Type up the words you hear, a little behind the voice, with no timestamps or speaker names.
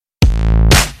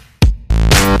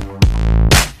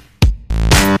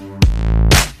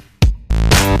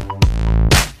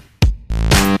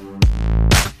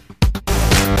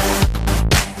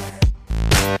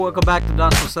Welcome back to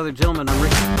Docile Southern Gentlemen. I'm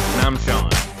Ricky. And I'm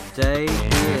Sean. Today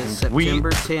is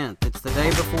September 10th. It's the day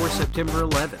before September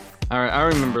 11th. I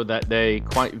remember that day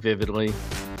quite vividly.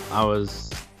 I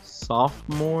was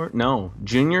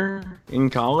junior in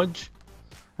college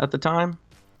at the time.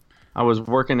 I was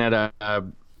working at a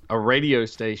radio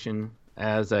station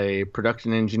as a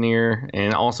production engineer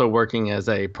and also working as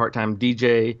a part-time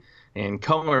DJ and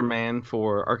color man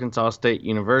for Arkansas State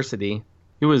University.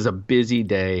 It was a busy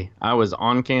day. I was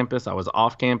on campus. I was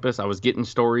off campus. I was getting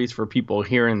stories for people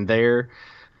here and there.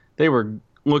 They were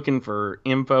looking for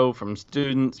info from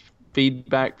students,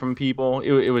 feedback from people.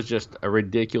 It was just a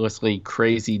ridiculously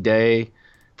crazy day.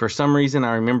 For some reason,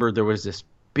 I remember there was this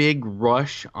big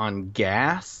rush on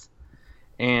gas,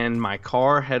 and my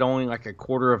car had only like a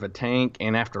quarter of a tank,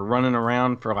 and after running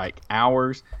around for like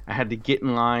hours, I had to get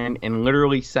in line and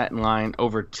literally sat in line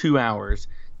over 2 hours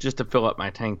just to fill up my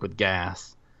tank with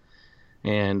gas.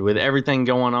 And with everything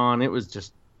going on, it was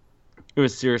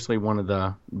seriously one of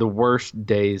the worst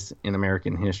days in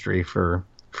American history for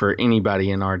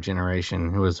anybody in our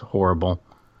generation. It was horrible.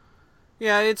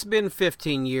 Yeah, it's been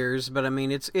 15 years, but I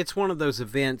mean, it's one of those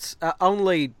events.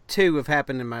 Only two have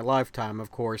happened in my lifetime, of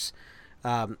course.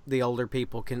 The older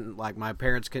people can, like my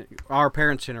parents, our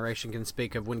parents' generation can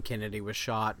speak of when Kennedy was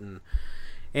shot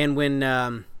and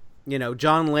when,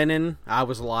 John Lennon, I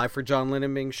was alive for John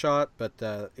Lennon being shot, but,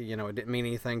 it didn't mean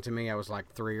anything to me. I was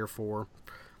like 3 or 4.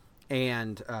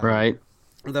 And right.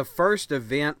 The first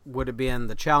event would have been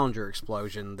the Challenger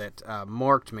explosion that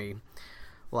marked me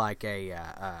like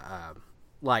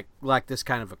like this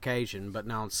kind of occasion. But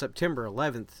now on September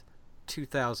 11th,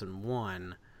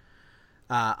 2001,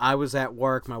 I was at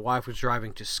work. My wife was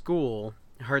driving to school,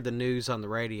 heard the news on the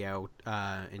radio,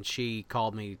 and she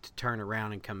called me to turn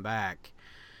around and come back.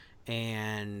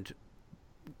 And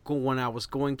when I was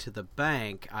going to the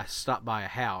bank, I stopped by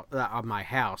my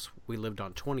house. We lived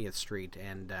on 20th Street,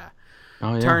 and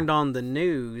turned on the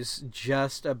news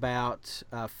just about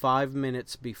 5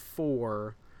 minutes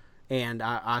before, and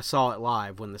I saw it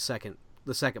live when the second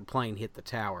plane hit the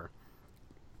tower.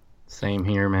 Same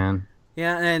here, man.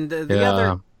 Yeah, and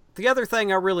the other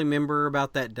thing I really remember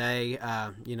about that day,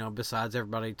 besides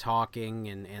everybody talking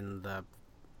and the,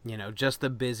 just the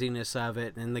busyness of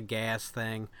it and the gas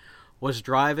thing, was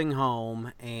driving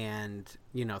home and,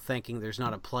 thinking there's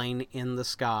not a plane in the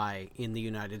sky in the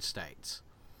United States.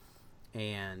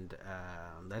 And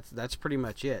that's pretty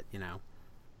much it,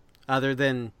 other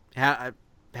than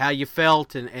how you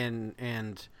felt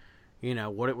and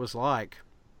what it was like.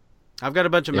 I've got a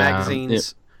bunch of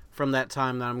magazines from that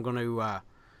time that I'm going to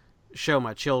show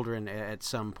my children at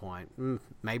some point.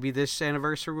 Maybe this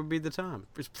anniversary would be the time,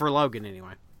 for Logan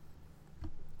anyway.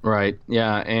 Right.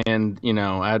 Yeah. And,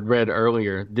 I'd read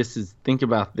earlier, think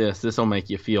about this. This will make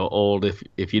you feel old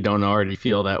if you don't already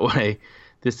feel that way.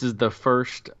 This is the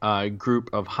first group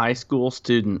of high school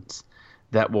students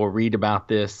that will read about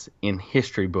this in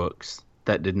history books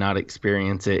that did not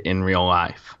experience it in real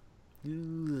life.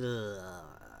 Well,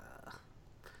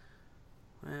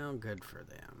 good for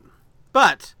them.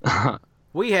 But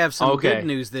we have some good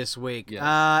news this week.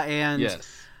 Yes. Yes.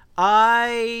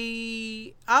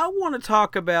 I want to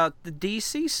talk about the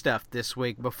DC stuff this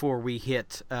week before we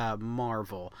hit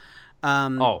Marvel.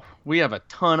 We have a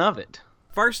ton of it.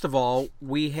 First of all,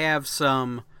 we have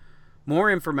some more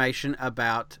information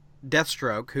about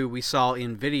Deathstroke, who we saw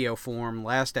in video form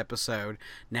last episode.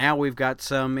 Now we've got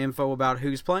some info about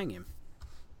who's playing him.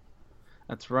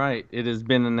 That's right. It has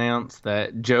been announced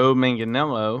that Joe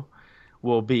Manganiello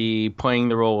will be playing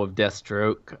the role of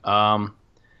Deathstroke.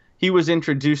 He was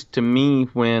introduced to me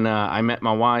when I met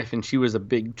my wife, and she was a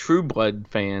big True Blood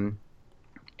fan.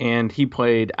 And he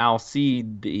played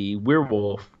Alcide, the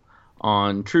werewolf,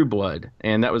 on True Blood.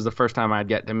 And that was the first time I'd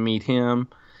got to meet him.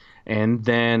 And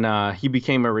then he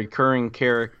became a recurring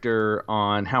character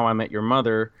on How I Met Your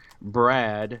Mother,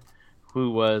 Brad,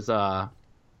 who was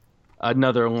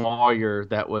another lawyer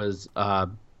that was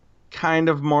kind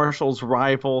of Marshall's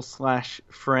rival /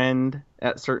 friend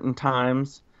at certain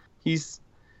times. He's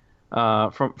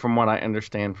from what I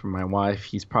understand from my wife,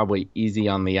 he's probably easy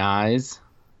on the eyes.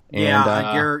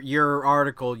 And, your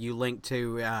article you linked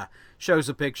to shows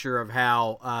a picture of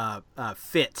how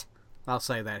fit, I'll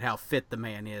say that, how fit the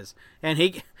man is, and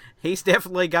he's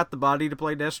definitely got the body to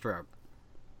play Deathstroke.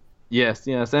 Yes,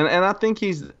 and I think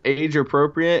he's age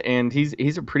appropriate, and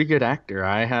he's a pretty good actor.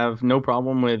 I have no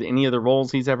problem with any of the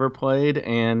roles he's ever played,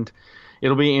 and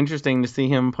it'll be interesting to see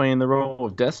him playing the role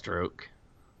of Deathstroke.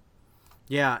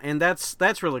 Yeah, and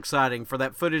that's real exciting for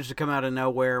that footage to come out of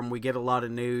nowhere, and we get a lot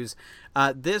of news.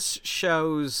 This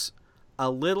shows a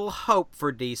little hope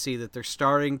for DC that they're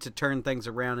starting to turn things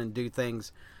around and do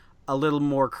things a little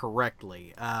more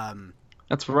correctly.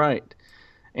 That's right.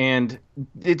 And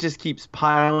it just keeps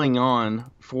piling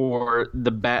on for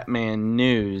the Batman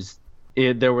news.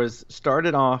 There was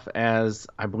started off as,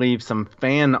 I believe, some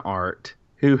fan art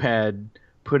who had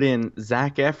put in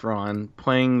Zac Efron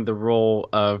playing the role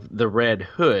of the Red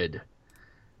Hood.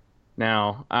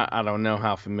 Now, I don't know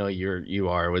how familiar you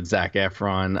are with Zac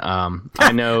Efron.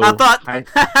 I know.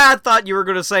 I thought you were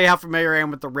going to say how familiar I am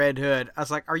with the Red Hood. I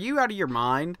was like, "Are you out of your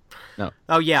mind?" No.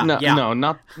 Oh yeah, yeah. No,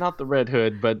 not the Red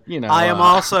Hood, but I am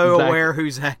also aware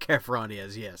who Zac Efron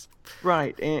is. Yes.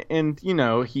 Right, and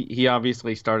he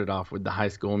obviously started off with the High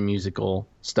School Musical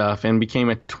stuff and became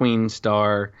a tween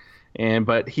star,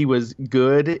 but he was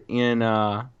good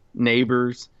in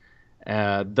Neighbors.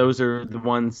 Those are the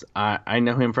ones I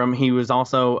know him from. He was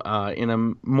also in a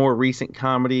more recent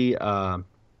comedy,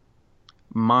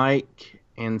 Mike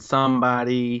and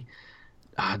somebody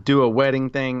do a wedding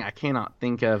thing. I cannot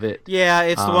think of it. Yeah,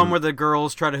 it's the one where the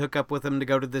girls try to hook up with him to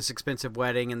go to this expensive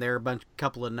wedding, and they're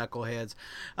couple of knuckleheads.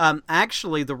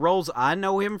 Actually, the roles I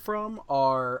know him from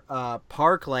are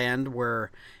Parkland,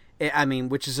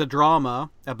 which is a drama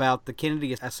about the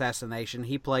Kennedy assassination.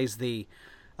 He plays the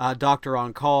doctor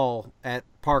on call at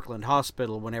Parkland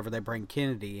Hospital whenever they bring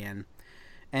Kennedy in.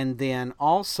 And then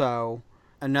also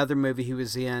another movie he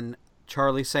was in,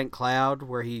 Charlie St. Cloud,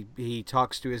 where he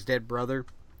talks to his dead brother.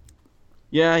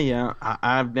 Yeah.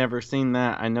 I've never seen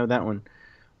that. I know that one.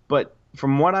 But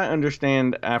from what I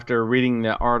understand after reading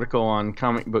the article on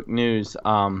Comic Book News,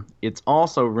 it's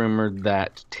also rumored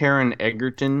that Taron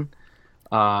Egerton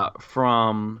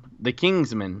from The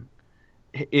Kingsman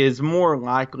is more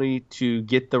likely to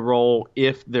get the role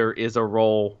if there is a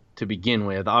role to begin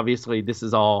with. Obviously, this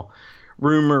is all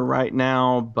rumor right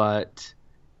now, but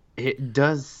it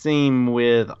does seem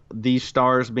with these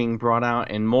stars being brought out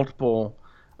and multiple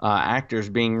actors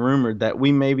being rumored that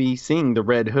we may be seeing the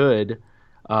Red Hood,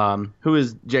 who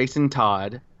is Jason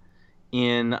Todd,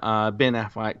 in Ben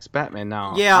Affleck's Batman.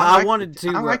 Now, yeah, I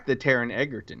like the Taron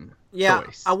Egerton. Yeah,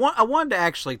 choice. I wanted to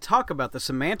actually talk about the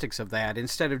semantics of that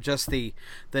instead of just the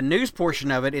news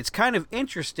portion of it. It's kind of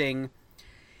interesting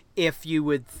if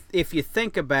you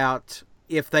think about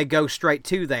if they go straight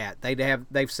to that.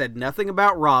 They've said nothing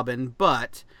about Robin,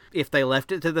 but if they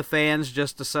left it to the fans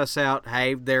just to suss out,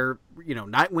 hey,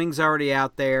 Nightwing's already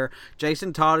out there,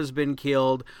 Jason Todd has been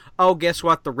killed. Oh, guess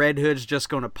what? The Red Hood's just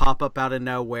going to pop up out of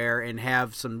nowhere and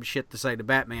have some shit to say to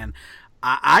Batman.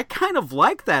 I kind of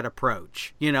like that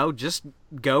approach. Just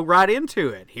go right into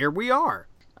it. Here we are.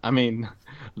 I mean,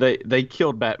 they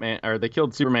killed Batman, or they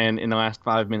killed Superman in the last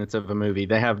 5 minutes of a movie.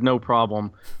 They have no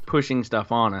problem pushing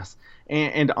stuff on us.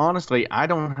 And honestly, I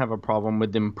don't have a problem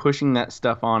with them pushing that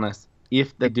stuff on us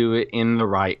if they do it in the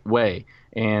right way.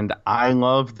 And I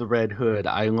love the Red Hood.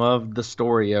 I love the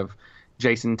story of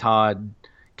Jason Todd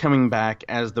coming back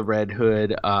as the Red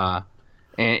Hood. And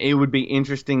it would be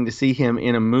interesting to see him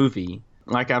in a movie.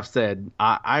 Like I've said,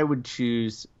 I would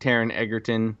choose Taron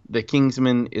Egerton. The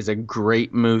Kingsman is a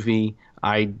great movie.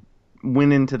 I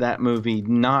went into that movie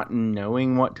not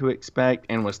knowing what to expect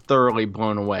and was thoroughly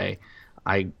blown away.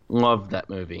 I loved that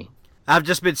movie. I've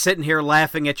just been sitting here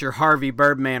laughing at your Harvey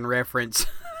Birdman reference.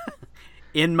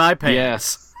 In my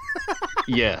pants.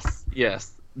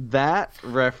 Yes. That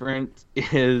reference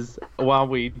is, while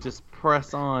we just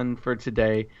press on for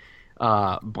today,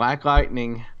 Black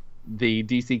Lightning, the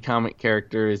DC comic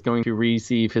character, is going to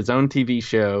receive his own TV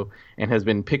show and has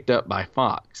been picked up by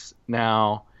Fox.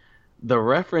 Now, the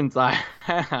reference I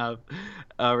have,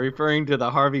 referring to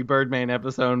the Harvey Birdman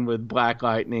episode with Black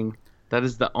Lightning, that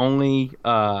is the only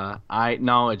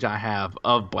knowledge I have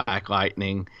of Black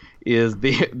Lightning, is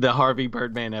the Harvey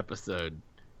Birdman episode,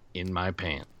 In My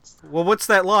Pants. Well, what's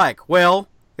that like? Well,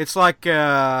 it's like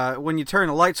when you turn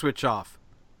a light switch off,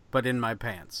 but in my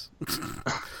pants.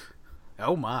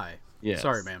 Oh my. Yes.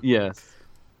 Sorry, man. Yes.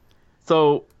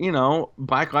 So,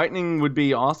 Black Lightning would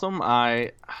be awesome.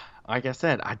 Like I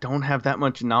said, I don't have that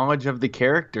much knowledge of the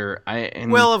character.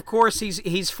 Well, of course,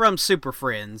 he's from Super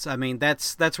Friends. I mean,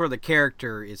 that's where the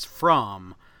character is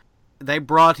from. They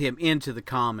brought him into the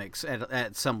comics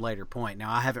at some later point.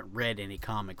 Now, I haven't read any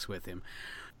comics with him.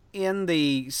 In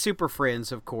the Super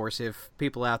Friends, of course, if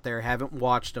people out there haven't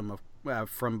watched them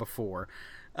from before,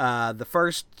 the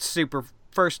first 2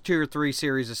 or 3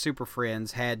 series of Super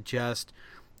Friends had just,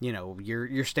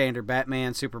 your standard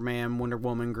Batman, Superman, Wonder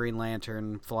Woman, Green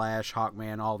Lantern, Flash,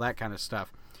 Hawkman, all that kind of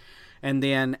stuff. And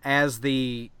then as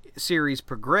the series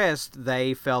progressed,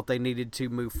 they felt they needed to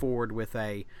move forward with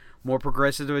a more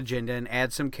progressive agenda and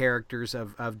add some characters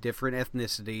of different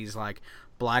ethnicities, like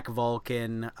Black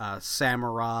Vulcan,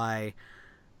 Samurai,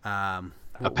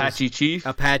 Apache Chief.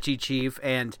 Apache Chief,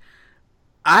 and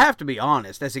I have to be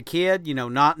honest. As a kid,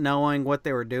 not knowing what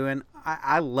they were doing,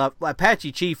 I love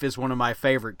Apache Chief is one of my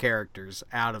favorite characters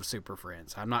out of Super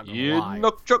Friends. I'm not gonna lie.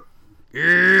 Nukchuk.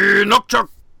 Nukchuk.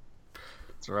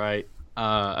 That's right.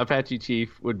 Apache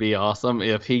Chief would be awesome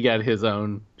if he got his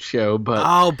own show,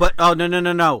 but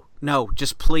no!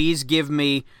 Just please give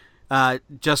me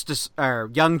Justice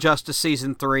or Young Justice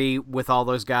season 3 with all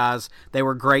those guys. They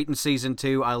were great in season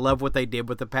 2. I love what they did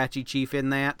with Apache Chief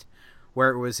in that, where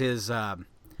it was his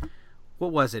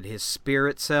what was it? His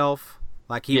spirit self.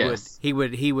 Like he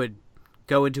would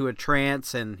go into a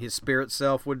trance and his spirit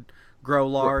self would grow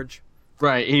large.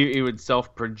 Right, he would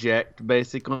self-project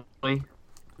basically.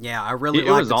 Yeah, I really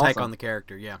liked the take on the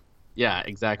character. Yeah,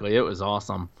 exactly. It was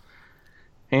awesome.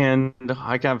 And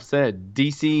like I've said,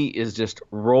 DC is just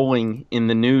rolling in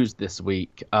the news this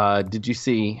week. Did you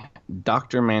see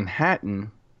Dr.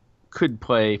 Manhattan could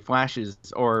play Flash's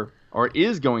or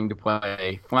is going to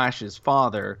play Flash's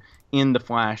father in the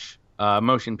Flash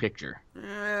motion picture?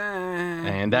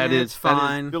 And that is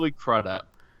Billy Crudup.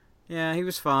 Yeah, he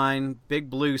was fine. Big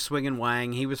Blue swinging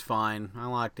Wang, he was fine. I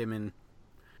liked him in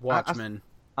Watchmen.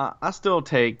 I still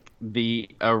take the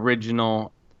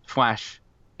original Flash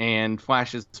and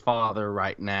Flash's father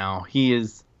right now.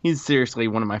 He's seriously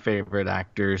one of my favorite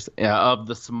actors of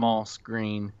the small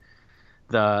screen.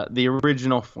 The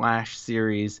original Flash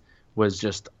series was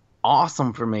just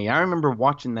awesome for me. I remember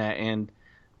watching that, and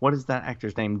what is that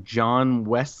actor's name? John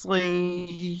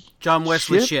Wesley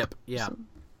Shipp. Yeah.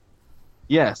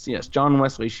 Yes, John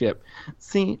Wesley Shipp.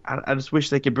 See, I just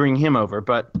wish they could bring him over,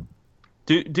 but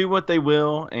do what they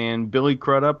will, and Billy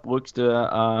Crudup looks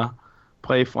to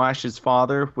play Flash's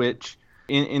father, which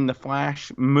in the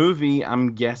Flash movie,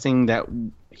 I'm guessing that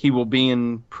he will be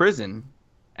in prison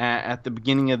at the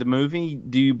beginning of the movie.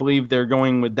 Do you believe they're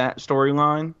going with that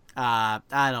storyline? I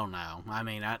don't know. I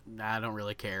mean, I don't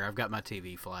really care. I've got my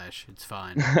TV Flash. It's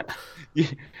fine.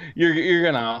 You're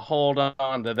gonna hold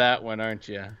on to that one, aren't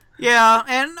you? Yeah,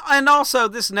 and also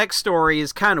this next story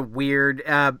is kind of weird.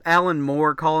 Alan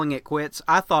Moore calling it quits.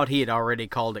 I thought he had already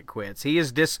called it quits. He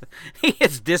has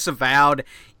disavowed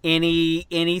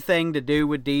anything to do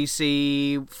with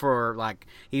DC for, like,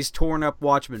 he's torn up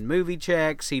Watchmen movie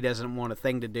checks. He doesn't want a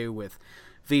thing to do with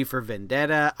V for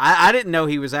Vendetta. I didn't know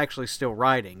he was actually still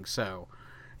writing, so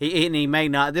he may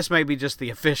not. This may be just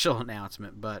the official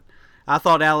announcement, but I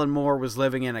thought Alan Moore was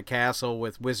living in a castle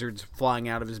with wizards flying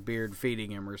out of his beard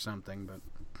feeding him or something. But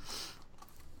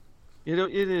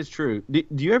it is true. Do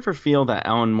you ever feel that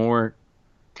Alan Moore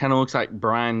kind of looks like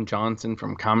Brian Johnson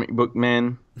from Comic Book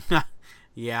Men?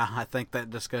 Yeah, I think that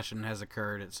discussion has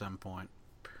occurred at some point.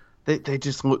 They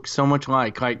just look so much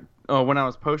like when I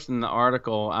was posting the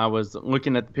article, I was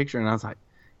looking at the picture and I was like,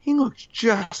 he looks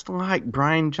just like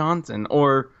Brian Johnson.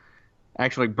 Or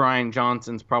actually, Brian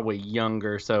Johnson's probably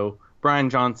younger, so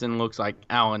Brian Johnson looks like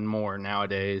Alan Moore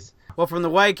nowadays. Well, from the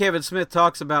way Kevin Smith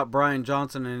talks about Brian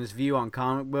Johnson and his view on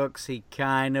comic books, he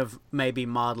kind of may be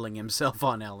modeling himself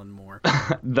on Alan Moore.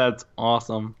 That's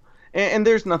awesome. And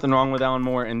there's nothing wrong with Alan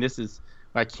Moore, and this is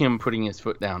like him putting his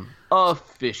foot down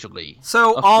officially.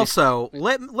 So also,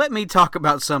 let me talk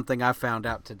about something I found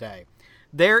out today.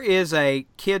 There is a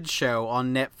kids show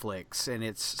on Netflix, and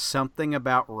it's something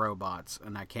about robots,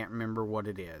 and I can't remember what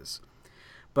it is.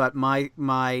 But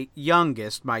my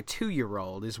youngest, my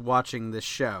 2-year-old, is watching this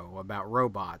show about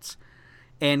robots.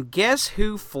 And guess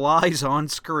who flies on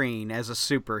screen as a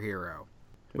superhero?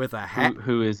 With a hat.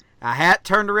 Who is? A hat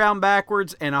turned around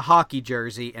backwards and a hockey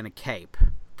jersey and a cape.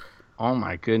 Oh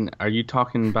my goodness. Are you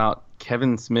talking about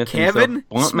Kevin Smith Kevin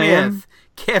himself? Smith.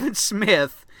 Kevin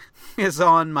Smith is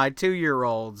on my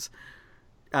 2-year-old's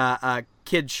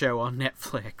kids show on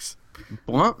Netflix.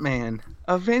 Blunt Man.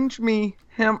 Avenge me,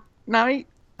 hemp night.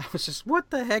 I was just,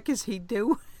 what the heck is he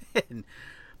doing?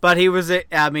 But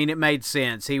it made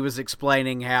sense. He was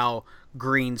explaining how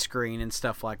green screen and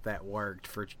stuff like that worked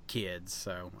for kids,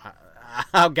 so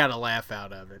I got a laugh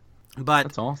out of it. But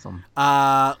that's awesome.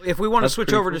 If we want to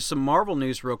switch over to some Marvel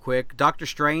news real quick, Doctor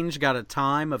Strange got a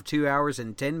time of 2 hours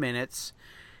and 10 minutes.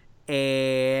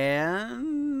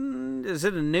 And is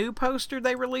it a new poster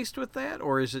they released with that,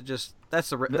 or is it just that's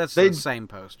the same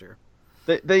poster?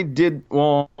 They did,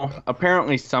 well,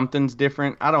 apparently something's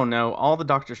different. I don't know. All the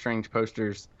Doctor Strange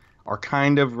posters are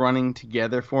kind of running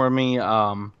together for me.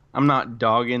 I'm not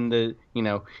dogging the,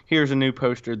 here's a new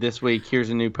poster this week, here's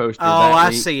a new poster that week.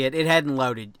 I see it. It hadn't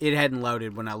loaded. It hadn't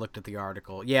loaded when I looked at the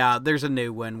article. Yeah, there's a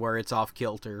new one where it's off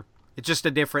kilter. It's just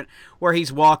a different, where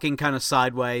he's walking kind of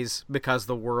sideways because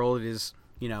the world is,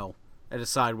 at a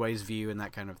sideways view and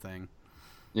that kind of thing.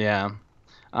 Yeah.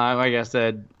 Like I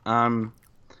said,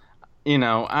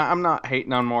 I'm not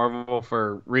hating on Marvel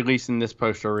for releasing this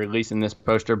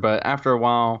poster, but after a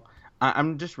while,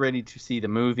 I'm just ready to see the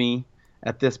movie.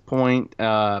 At this point,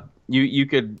 you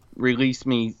could release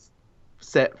me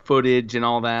set footage and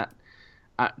all that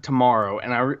tomorrow,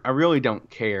 and I really don't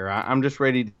care. I'm just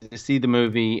ready to see the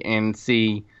movie and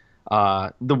see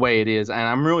the way it is, and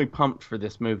I'm really pumped for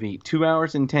this movie. 2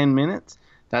 hours and 10 minutes.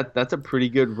 That's a pretty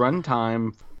good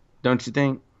runtime, don't you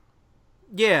think?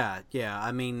 Yeah, yeah.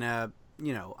 I mean, I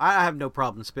have no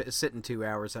problem sitting 2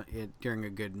 hours during a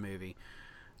good movie.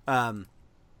 Um,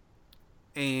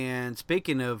 and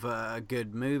speaking of a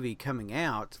good movie coming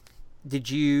out, did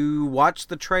you watch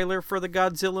the trailer for the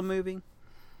Godzilla movie?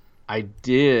 I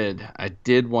did. I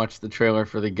did watch the trailer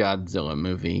for the Godzilla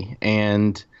movie,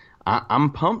 and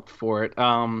I'm pumped for it.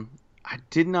 I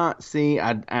did not see.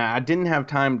 I didn't have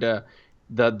time to.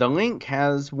 The link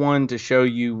has one to show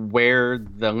you where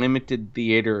the limited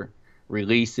theater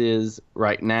release is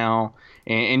right now,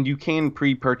 and you can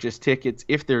pre-purchase tickets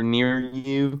if they're near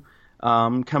you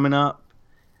coming up.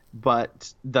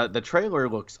 But the trailer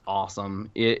looks awesome.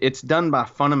 It's done by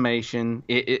Funimation.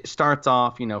 It starts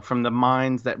off, from the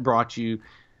minds that brought you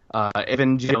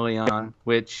Evangelion,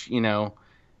 which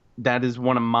that is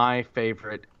one of my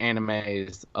favorite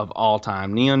animes of all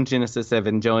time. Neon Genesis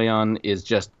Evangelion is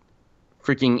just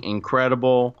freaking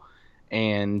incredible,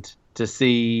 and to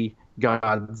see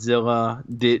Godzilla,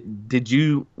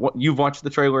 you've watched the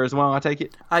trailer as well? I take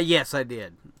it. Yes, I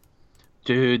did.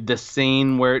 Dude, the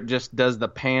scene where it just does the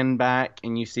pan back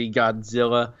and you see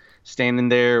Godzilla standing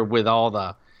there with all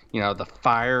the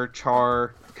fire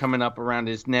char coming up around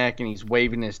his neck and he's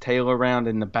waving his tail around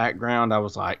in the background. I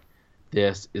was like,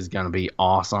 this is going to be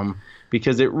awesome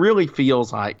because it really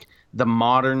feels like the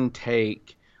modern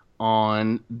take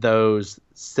on those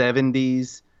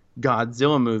 70s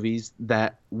Godzilla movies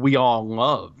that we all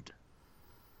loved.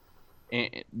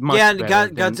 Much yeah,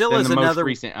 Godzilla is the most another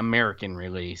recent American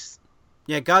release.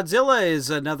 Yeah, Godzilla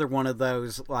is another one of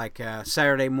those, like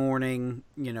Saturday morning,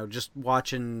 just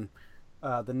watching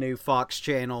the new Fox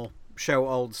channel show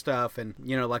old stuff, and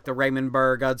like the Raymond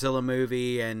Burr Godzilla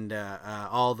movie, and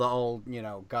all the old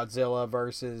Godzilla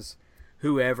versus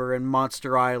whoever, and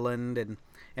Monster Island,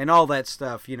 and all that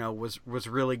stuff was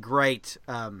really great.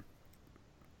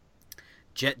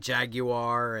 Jet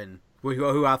Jaguar, and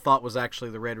who I thought was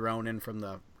actually the Red Ronin from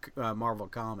the Marvel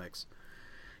comics.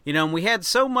 And we had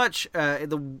so much.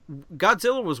 The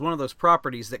Godzilla was one of those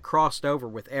properties that crossed over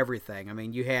with everything. I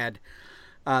mean, you had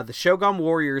the Shogun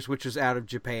Warriors, which was out of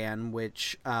Japan,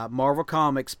 which Marvel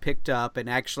Comics picked up and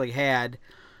actually had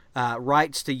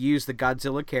rights to use the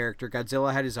Godzilla character.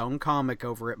 Godzilla had his own comic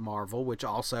over at Marvel, which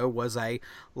also was a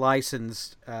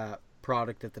licensed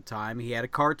product at the time. He had a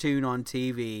cartoon on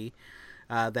TV.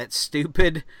 That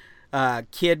stupid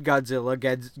Kid Godzilla,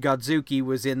 Godzuki,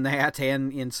 was in that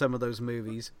and in some of those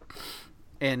movies.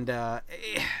 And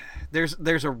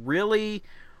there's a really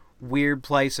weird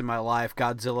place in my life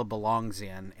Godzilla belongs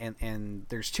in, and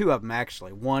there's two of them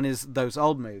actually. One is those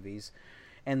old movies,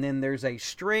 and then there's a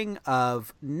string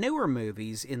of newer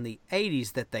movies in the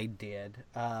 80s that they did.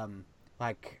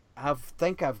 Like I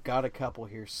think I've got a couple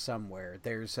here somewhere.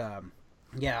 There's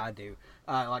yeah, I do.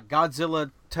 Like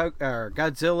Godzilla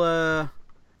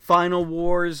Final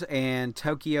Wars and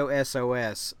Tokyo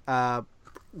SOS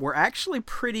were actually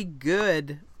pretty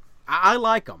good. I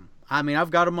like them. I mean,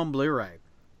 I've got them on Blu-ray,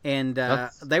 and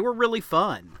they were really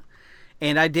fun.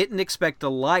 And I didn't expect to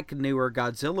like newer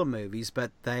Godzilla movies,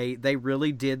 but they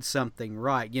really did something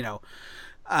right.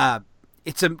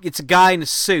 It's a guy in a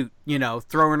suit,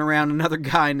 throwing around another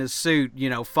guy in a suit,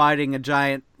 fighting a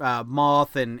giant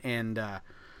moth and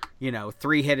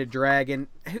three-headed dragon.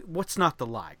 What's not to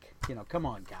like? Come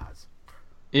on, guys.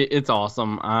 It's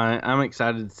awesome. I'm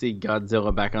excited to see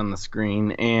Godzilla back on the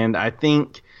screen, and I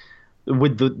think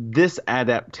with this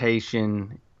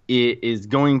adaptation, it is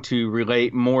going to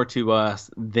relate more to us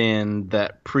than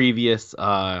that previous,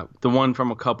 the one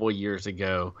from a couple of years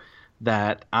ago.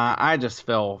 That I just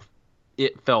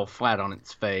it fell flat on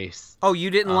its face. Oh, you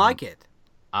didn't like it?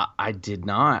 I did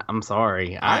not. I'm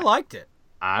sorry. I liked it.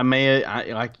 I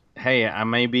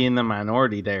may be in the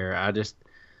minority there.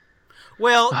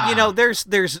 Well,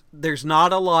 there's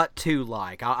not a lot to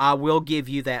like. I will give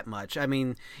you that much. I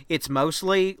mean, it's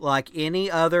mostly like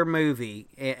any other movie,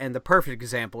 and the perfect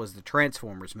example is the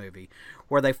Transformers movie,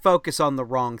 where they focus on the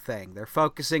wrong thing. They're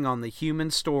focusing on the human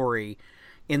story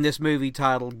in this movie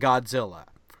titled Godzilla.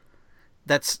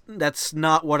 That's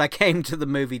not what I came to the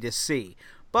movie to see.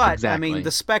 But, exactly. I mean,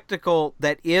 the spectacle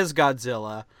that is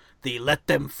Godzilla, the let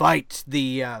them fight,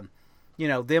 the,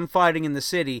 them fighting in the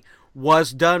city,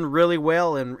 was done really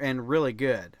well and really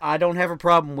good. I don't have a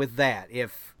problem with that.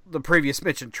 If the previous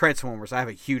mentioned Transformers, I have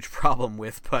a huge problem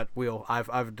with, but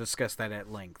I've discussed that at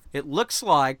length. It looks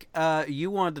like you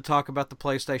wanted to talk about the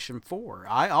PlayStation 4.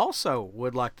 I also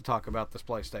would like to talk about this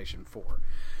PlayStation 4.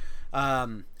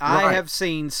 I have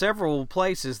seen several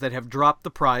places that have dropped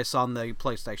the price on the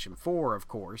PlayStation 4, of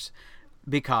course,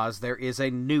 because there is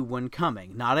a new one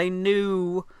coming. Not a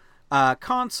new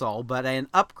console, but an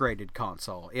upgraded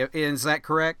console. Is that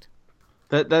correct?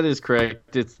 That is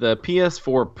correct. It's the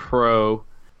PS4 Pro.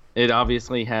 It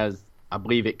obviously has, I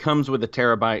believe it comes with a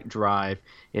terabyte drive.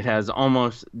 It has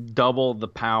almost double the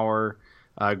power,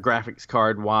 graphics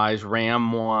card wise,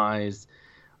 RAM wise,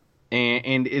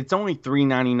 and it's only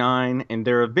 $399. And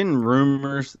there have been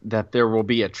rumors that there will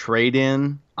be a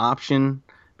trade-in option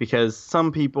because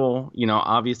some people,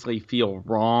 obviously feel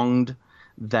wronged.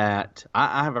 That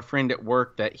I have a friend at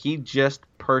work that he just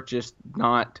purchased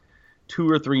not 2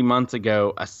 or 3 months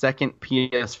ago a second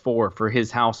PS4 for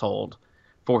his household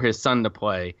for his son to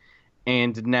play,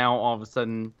 and now all of a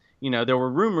sudden, there were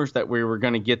rumors that we were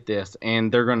going to get this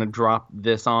and they're going to drop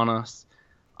this on us.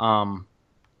 I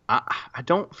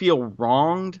don't feel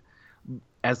wronged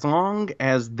as long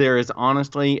as there is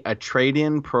honestly a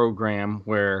trade-in program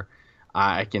where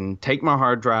I can take my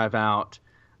hard drive out.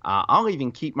 I'll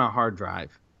even keep my hard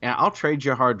drive. And I'll trade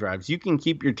your hard drives. You can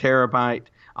keep your terabyte.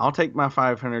 I'll take my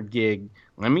 500 gig.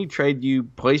 Let me trade you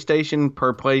PlayStation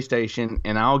per PlayStation,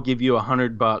 and I'll give you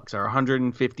 $100 or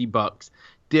 $150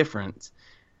 difference,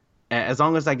 as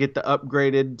long as I get the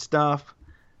upgraded stuff.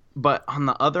 But on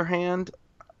the other hand,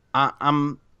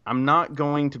 I'm not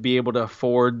going to be able to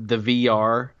afford the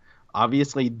VR.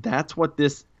 Obviously, that's what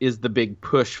this is the big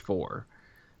push for.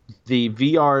 The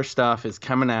VR stuff is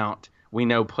coming out. We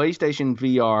know PlayStation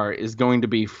VR is going to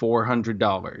be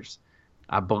 $400.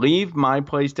 I believe my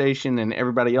PlayStation and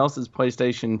everybody else's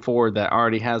PlayStation 4 that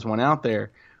already has one out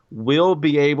there will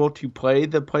be able to play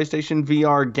the PlayStation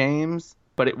VR games,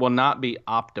 but it will not be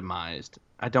optimized.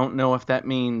 I don't know if that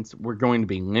means we're going to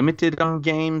be limited on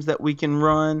games that we can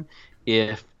run,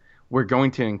 if we're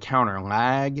going to encounter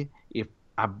lag. If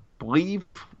I believe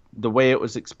the way it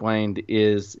was explained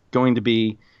is going to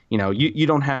be, you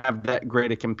don't have that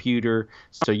great a computer,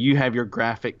 so you have your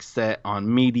graphics set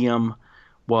on medium.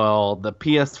 Well, the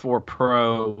PS4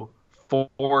 Pro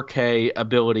 4K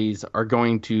abilities are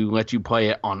going to let you play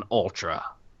it on ultra,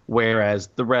 whereas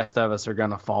the rest of us are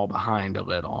going to fall behind a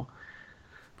little.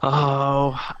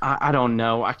 Oh, I don't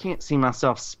know. I can't see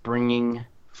myself springing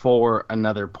for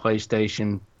another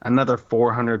PlayStation, another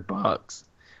 $400.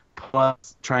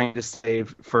 Plus trying to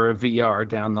save for a VR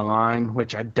down the line,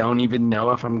 which I don't even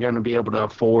know if I'm going to be able to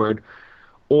afford,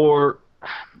 or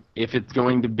if it's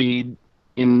going to be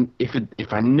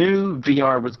if I knew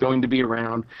VR was going to be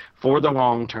around for the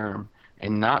long term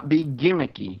and not be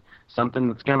gimmicky, something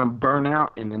that's going to burn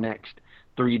out in the next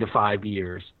 3 to 5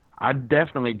 years. I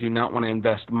definitely do not want to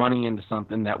invest money into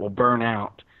something that will burn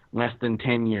out less than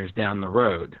 10 years down the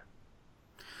road.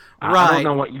 Right. I don't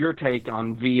know what your take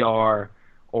on VR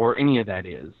or any of that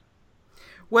is.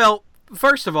 Well,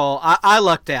 first of all, I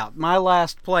lucked out. My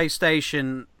last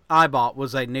PlayStation I bought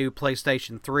was a new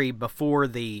PlayStation 3 before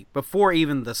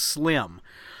even the Slim.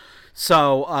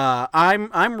 So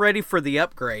I'm ready for the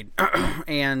upgrade,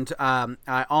 and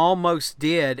I almost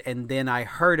did, and then I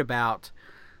heard about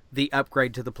the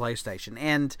upgrade to the PlayStation.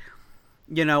 And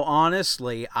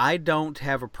honestly, I don't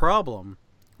have a problem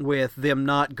with them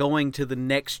not going to the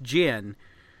next gen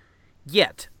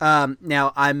yet.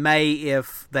 Now, I may,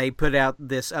 if they put out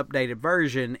this updated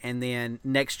version and then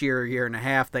next year or year and a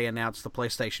half they announce the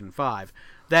PlayStation 5.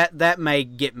 That may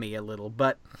get me a little.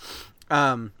 But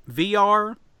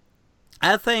VR,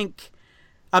 I think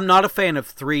I'm not a fan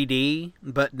of 3D,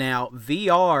 but now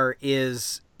VR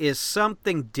is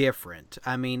something different.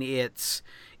 I mean, it's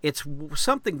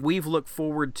something we've looked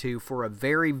forward to for a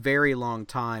very, very long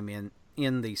time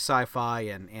in the sci-fi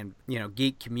and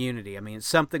geek community. I mean, it's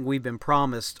something we've been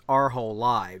promised our whole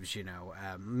lives.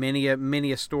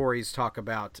 Many stories talk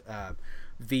about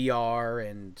VR,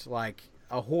 and like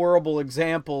a horrible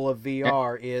example of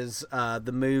VR is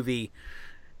the movie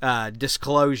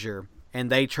Disclosure,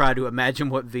 and they try to imagine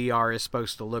what VR is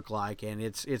supposed to look like, and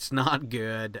it's not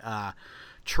good.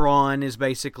 Tron is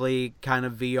basically kind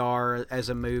of VR as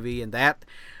a movie, and that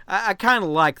I kind of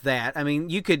like that. I mean,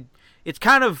 it's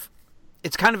kind of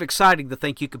exciting to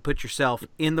think you could put yourself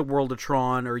in the world of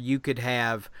Tron, or you could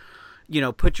have,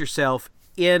 put yourself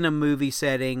in a movie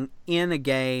setting, in a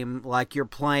game, like you're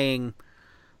playing,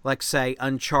 like, say,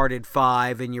 Uncharted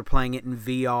 5, and you're playing it in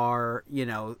VR,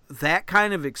 that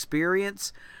kind of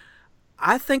experience.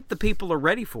 I think the people are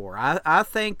ready for. I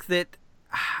think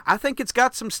it's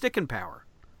got some sticking power.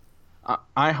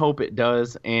 I hope it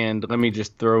does. And let me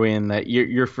just throw in that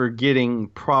you're forgetting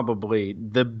probably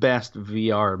the best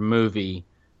VR movie,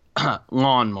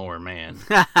 Lawnmower Man.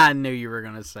 I knew you were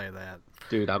going to say that.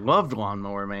 Dude, I loved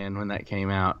Lawnmower Man when that came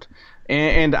out.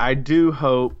 And I do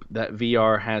hope that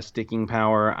VR has sticking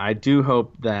power. I do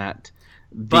hope that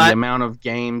the amount of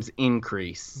games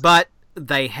increase. But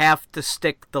they have to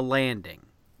stick the landing.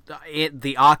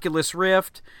 The Oculus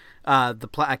Rift, I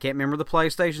can't remember the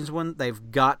PlayStation's one.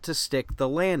 They've got to stick the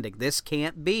landing. This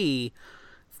can't be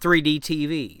 3D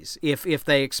TVs if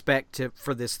they expect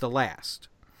for this to last.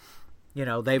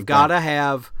 They've got to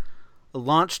have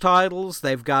launch titles.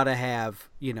 They've got to have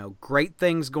great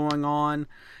things going on.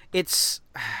 It's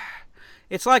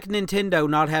like Nintendo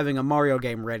not having a Mario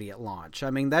game ready at launch.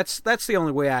 I mean, that's the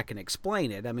only way I can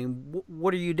explain it. I mean,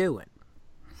 what are you doing?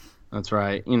 That's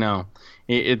right.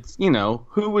 It's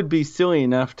who would be silly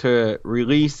enough to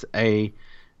release a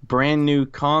brand new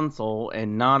console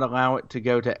and not allow it to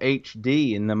go to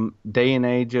HD in the day and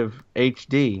age of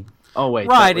HD? Oh wait,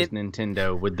 right, that was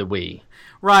Nintendo with the Wii.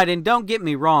 Right, and don't get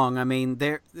me wrong. I mean,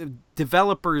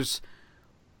 developers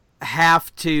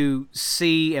have to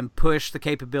see and push the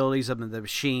capabilities of the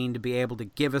machine to be able to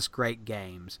give us great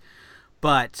games.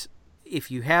 But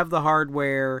if you have the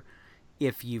hardware,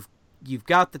 if you've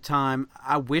got the time,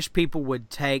 I wish people would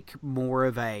take more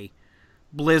of a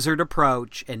Blizzard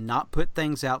approach and not put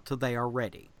things out till they are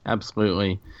ready.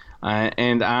 Absolutely.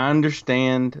 And I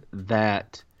understand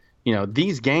that,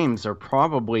 these games are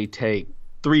probably take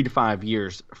 3 to 5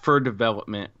 years for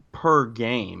development per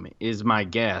game is my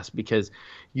guess, because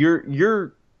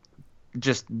you're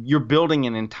building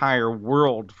an entire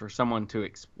world for someone to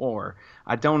explore.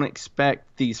 I don't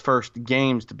expect these first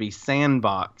games to be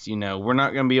sandbox. We're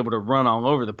not going to be able to run all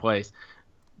over the place,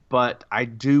 but I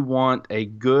do want a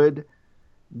good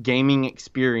gaming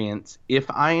experience. If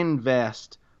I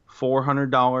invest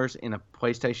 $400 in a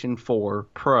PlayStation 4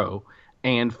 Pro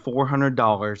and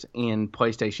 $400 in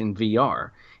PlayStation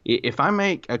VR, if I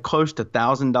make a close to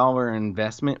 $1,000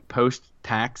 investment post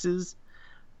taxes,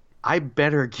 I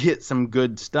better get some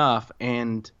good stuff,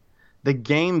 and the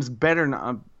games better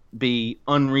not be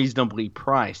unreasonably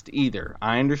priced either.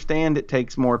 I understand it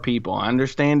takes more people. I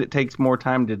understand it takes more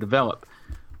time to develop,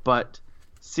 but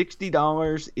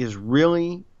 $60 is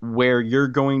really where you're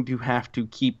going to have to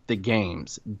keep the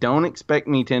games. Don't expect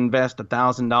me to invest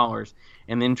 $1,000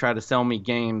 and then try to sell me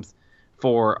games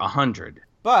for $100.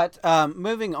 But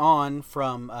moving on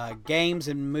from games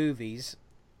and movies,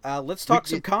 let's talk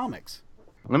some comics.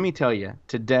 Let me tell you,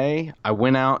 today I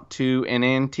went out to an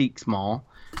antiques mall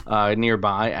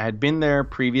nearby. I had been there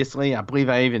previously. I believe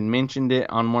I even mentioned it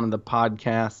on one of the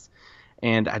podcasts,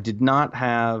 and I did not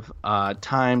have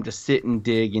time to sit and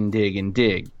dig and dig and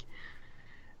dig.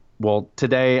 Well,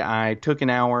 today I took an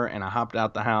hour and I hopped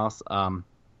out the house, and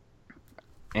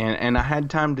I had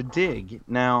time to dig.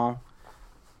 Now,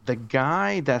 the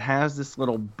guy that has this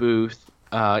little booth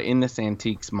in this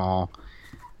antiques mall,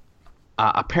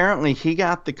 apparently he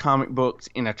got the comic books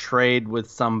in a trade with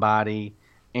somebody,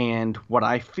 and what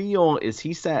I feel is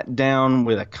he sat down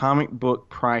with a comic book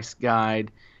price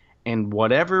guide, and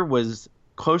whatever was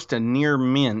close to near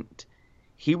mint,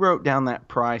 he wrote down that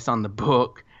price on the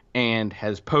book and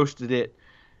has posted it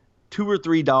 $2 or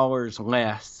 $3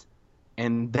 less,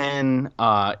 and then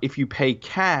if you pay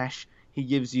cash, he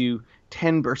gives you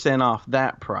 10% off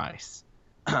that price.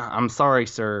 I'm sorry,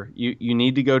 sir. You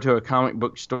need to go to a comic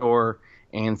book store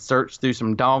and search through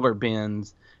some dollar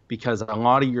bins, because a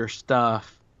lot of your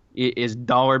stuff is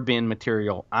dollar bin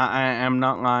material. I am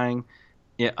not lying.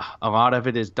 A lot of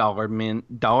it is dollar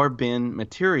bin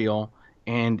material,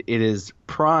 and it is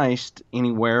priced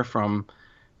anywhere from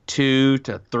 $2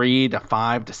 to $3 to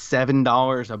 $5 to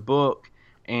 $7 a book,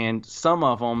 and some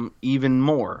of them even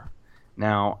more.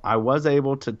 Now, I was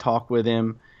able to talk with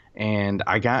him, and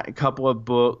I got a couple of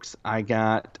books. I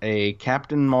got a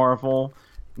Captain Marvel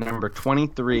number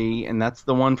 23, and that's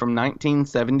the one from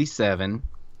 1977.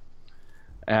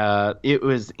 It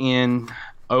was in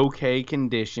okay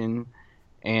condition,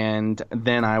 and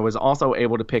then I was also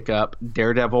able to pick up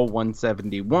Daredevil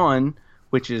 171,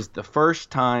 which is the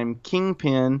first time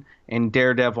Kingpin and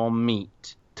Daredevil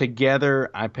meet.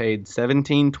 Together, I paid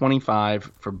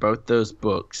 $17.25 for both those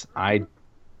books. I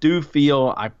do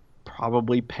feel I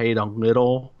probably paid a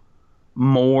little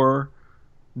more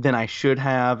than I should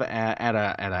have at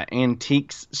an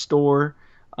antiques store.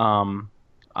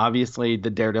 Obviously, the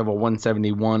Daredevil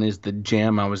 171 is the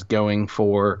gem I was going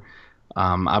for.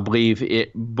 I believe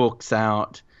it books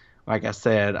out. Like I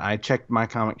said, I checked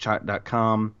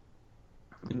mycomicshop.com.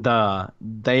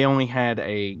 They only had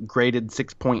a graded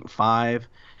 6.5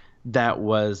 that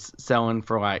was selling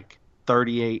for like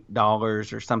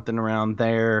 $38 or something around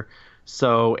there.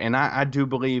 So, and I do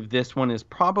believe this one is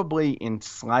probably in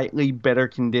slightly better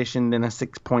condition than a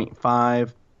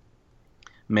 6.5,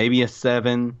 maybe a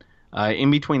 7,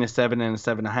 in between a 7 and a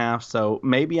 7.5. So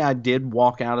maybe I did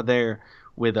walk out of there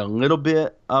with a little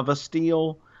bit of a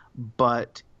steal,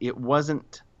 but it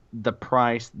wasn't the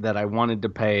price that I wanted to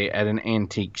pay at an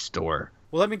antique store.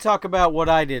 Well, let me talk about what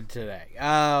I did today.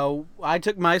 I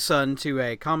took my son to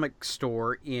a comic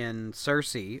store in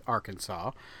Searcy,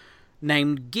 Arkansas,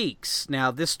 named Geeks. Now,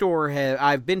 this store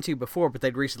I've been to before, but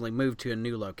they'd recently moved to a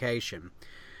new location.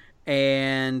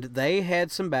 And they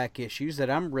had some back issues that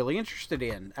I'm really interested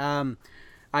in.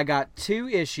 I got 2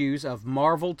 issues of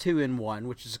Marvel 2-in-1,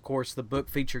 which is, of course, the book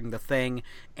featuring the Thing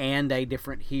and a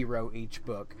different hero each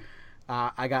book.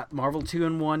 I got Marvel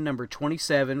 2-in-1 number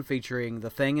 27 featuring the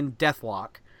Thing and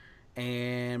Deathlock,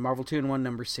 and Marvel 2-in-1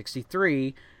 number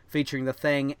 63 featuring the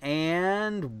Thing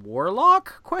and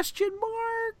Warlock? Question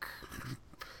mark.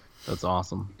 That's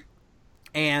awesome.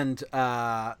 And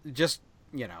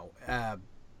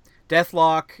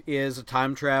Deathlock is a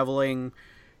time traveling,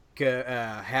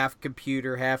 half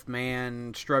computer, half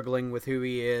man, struggling with who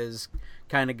he is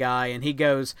kind of guy. And he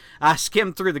goes, I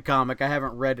skimmed through the comic, I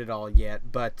haven't read it all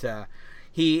yet, but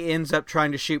he ends up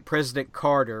trying to shoot President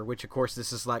Carter, which of course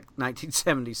this is like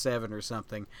 1977 or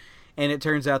something, and it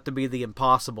turns out to be the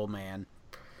Impossible Man.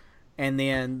 And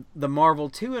then the Marvel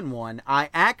 2-in-1,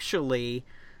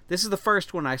 this is the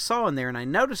first one I saw in there, and I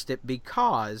noticed it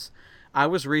because I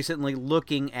was recently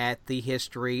looking at the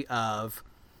history of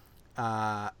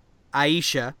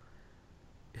Aisha,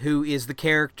 who is the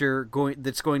character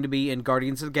that's going to be in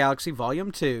Guardians of the Galaxy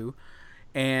Volume 2,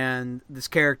 and this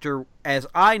character, as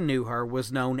I knew her,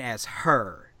 was known as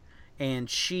Her, and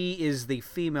she is the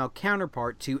female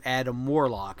counterpart to Adam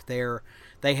Warlock.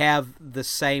 They have the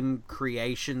same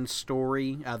creation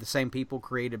story, the same people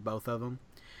created both of them,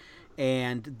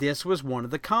 and this was one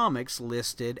of the comics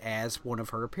listed as one of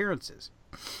her appearances.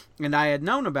 And I had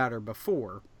known about her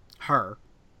before, Her,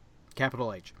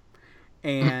 capital H.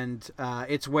 And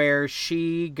it's where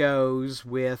she goes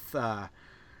with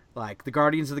like the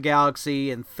Guardians of the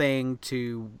Galaxy and Thing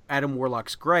to Adam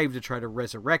Warlock's grave to try to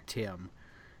resurrect him.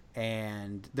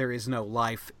 And there is no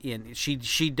life in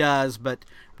she does, but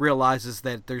realizes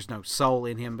that there's no soul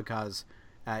in him because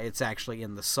it's actually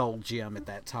in the soul gem at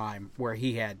that time where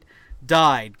he had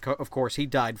died. Of course, he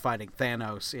died fighting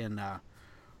Thanos in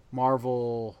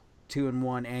Marvel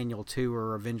 2-in-1 Annual 2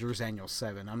 or Avengers Annual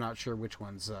 7. I'm not sure which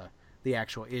one's the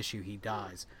actual issue he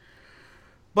dies.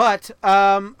 But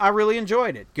I really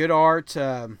enjoyed it. Good art,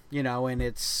 and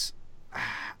it's...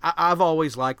 I've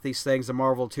always liked these things, the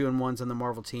Marvel 2-in-1s and the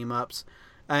Marvel team-ups.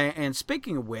 And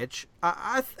speaking of which,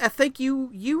 I think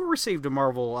you received a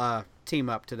Marvel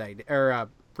team-up today, or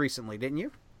recently, didn't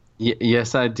you?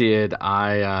 Yes, I did.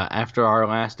 After our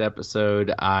last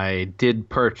episode, I did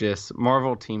purchase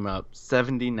Marvel Team-Up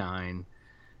 79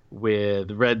 with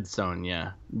Red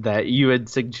Sonja that you had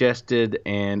suggested,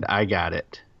 and I got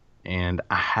it. And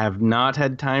I have not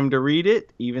had time to read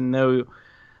it, even though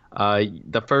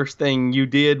the first thing you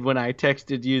did when I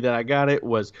texted you that I got it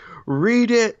was,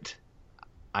 read it!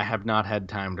 I have not had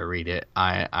time to read it.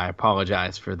 I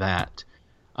apologize for that.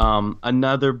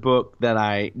 Another book that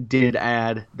I did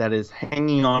add that is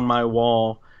hanging on my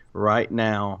wall right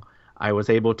now, I was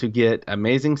able to get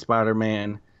Amazing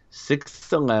Spider-Man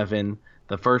 611,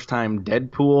 the first time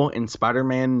Deadpool and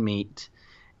Spider-Man meet,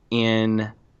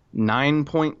 in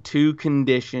 9.2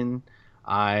 condition.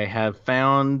 I have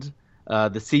found the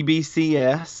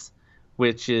CBCS,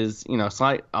 which is,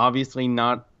 obviously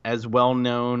not as well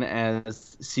known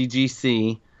as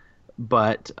CGC,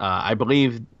 but I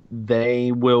believe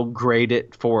they will grade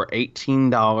it for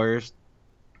 $18.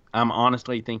 I'm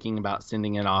honestly thinking about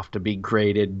sending it off to be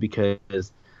graded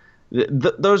because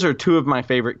those are 2 of my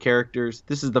favorite characters.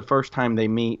 This is the first time they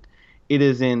meet. It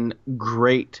is in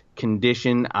great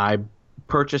condition. I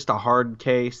purchased a hard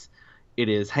case. It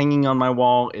is hanging on my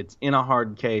wall. It's in a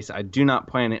hard case. I do not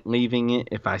plan it leaving it.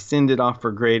 If I send it off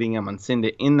for grading, I'm going to send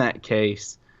it in that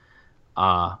case.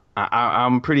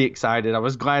 I'm pretty excited. I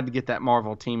was glad to get that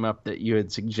Marvel team up that you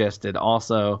had suggested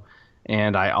also.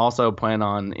 And I also plan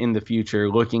on, in the future,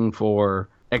 looking for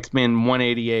X-Men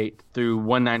 188 through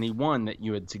 191 that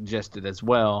you had suggested as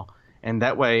well. And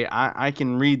that way I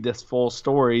can read this full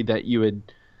story that you had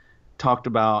talked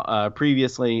about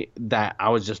previously, that I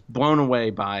was just blown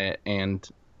away by it. And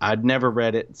I'd never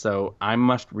read it, so I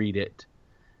must read it.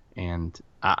 And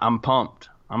I'm pumped.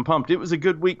 It was a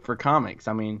good week for comics.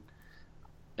 I mean,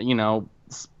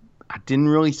 I didn't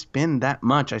really spend that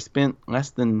much. I spent less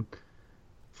than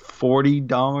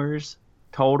 $40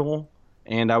 total,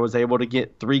 and I was able to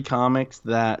get 3 comics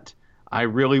that I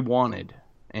really wanted.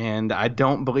 And I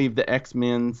don't believe the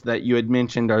X-Men's that you had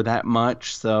mentioned are that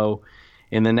much, so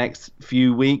in the next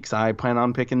few weeks, I plan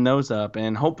on picking those up.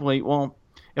 And hopefully, well,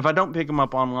 if I don't pick them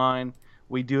up online,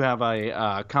 we do have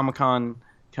a Comic-Con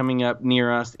coming up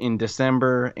near us in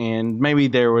December, and maybe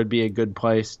there would be a good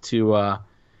place to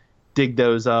dig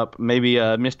those up. Maybe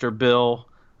Mr. Bill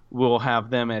will have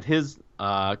them at his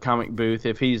comic booth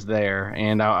if he's there,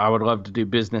 and I would love to do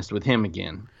business with him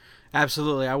again.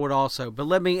 Absolutely, I would also. But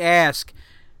let me ask,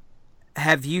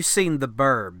 have you seen The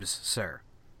Burbs, sir?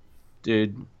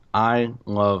 Dude, I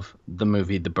love the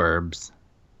movie The Burbs.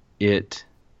 It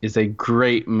is a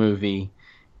great movie.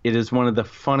 It is one of the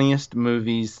funniest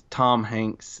movies Tom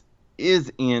Hanks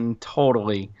is in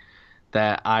totally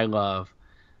that I love.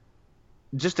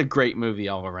 Just a great movie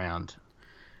all around.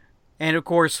 And of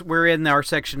course, we're in our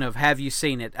section of Have You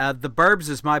Seen It? The Burbs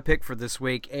is my pick for this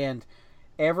week, and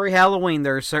every Halloween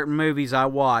there are certain movies I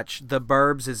watch. The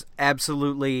Burbs is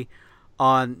absolutely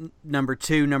on number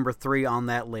 2, number 3 on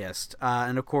that list.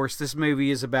 And of course, this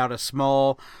movie is about a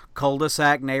small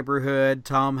cul-de-sac neighborhood.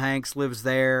 Tom Hanks lives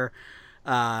there.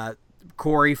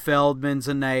 Corey Feldman's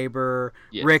a neighbor.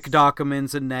 Yes. Rick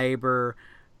Dockerman's a neighbor.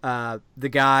 The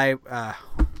guy,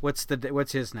 what's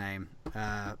his name?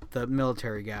 The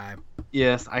military guy.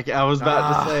 Yes, I was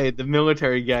about to say the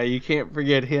military guy. You can't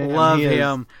forget him. Love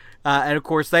him. And of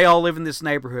course, they all live in this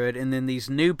neighborhood, and then these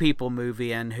new people move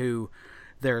in who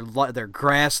they're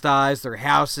grass eyes. Their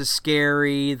house is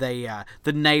scary. The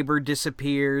neighbor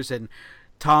disappears, and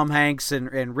Tom Hanks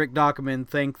and Rick Dockerman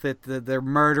think that they're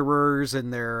murderers,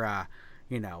 and they're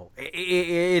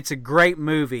it's a great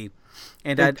movie.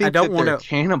 And I don't want to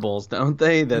cannibals, don't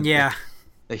they? Yeah.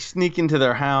 They sneak into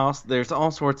their house. There's all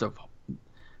sorts of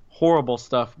horrible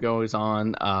stuff goes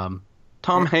on.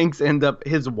 Tom Hanks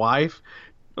his wife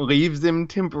leaves him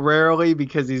temporarily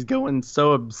because he's going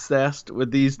so obsessed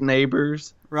with these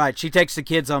neighbors. Right. She takes the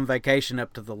kids on vacation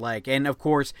up to the lake. And of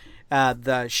course,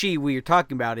 the she we are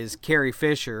talking about is Carrie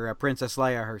Fisher, Princess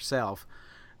Leia herself.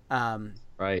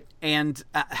 Right. And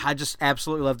I just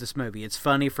absolutely love this movie. It's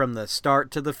funny from the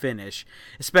start to the finish,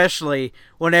 especially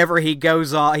whenever he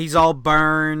goes off. He's all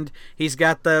burned. He's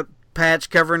got the patch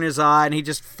covering his eye, and he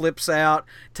just flips out,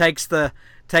 takes the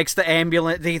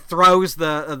ambulance. He throws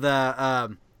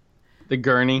the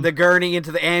gurney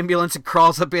into the ambulance and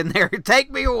crawls up in there.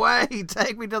 Take me away.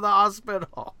 Take me to the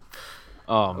hospital.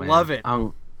 Oh man, love it. I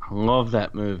love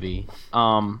that movie.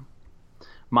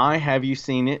 My Have You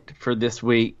Seen It for this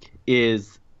week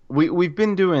is we've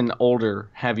been doing older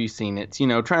Have You Seen It,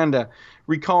 trying to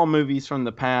recall movies from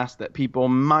the past that people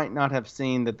might not have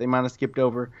seen, that they might have skipped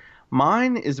over.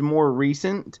 Mine is more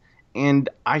recent, and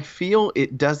I feel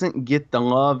it doesn't get the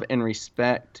love and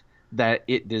respect that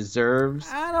it deserves.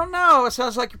 I don't know. It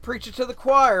sounds like you're preaching to the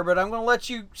choir, but I'm going to let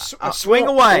you swing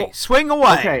away. Swing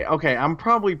away. Okay. I'm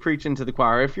probably preaching to the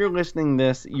choir. If you're listening to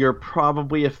this, you're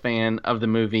probably a fan of the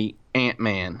movie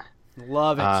Antman.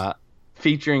 Love it.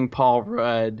 Featuring Paul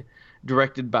Rudd,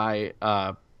 directed by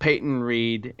Peyton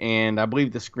Reed, and I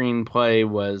believe the screenplay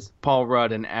was Paul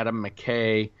Rudd and Adam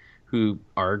McKay, who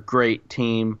are a great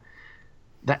team.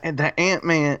 The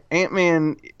Antman,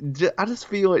 I just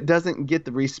feel it doesn't get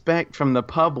the respect from the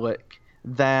public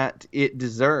that it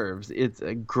deserves. It's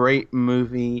a great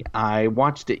movie. I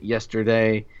watched it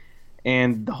yesterday,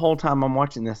 and the whole time I'm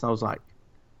watching this, I was like,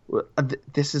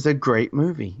 this is a great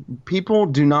movie. People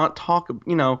do not talk,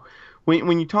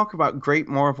 when you talk about great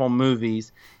Marvel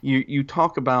movies, you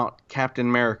talk about Captain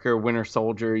America, Winter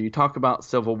Soldier, you talk about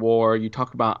Civil War, you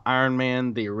talk about Iron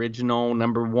Man, the original,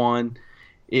 #1.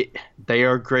 They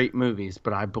are great movies,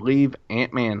 but I believe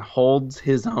Ant-Man holds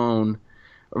his own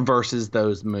versus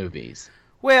those movies.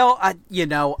 Well,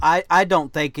 I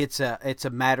don't think it's a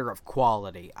matter of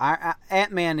quality.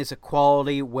 Ant-Man is a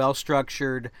quality,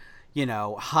 well-structured,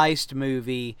 heist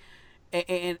movie,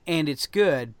 and it's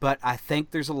good, but I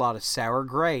think there's a lot of sour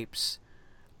grapes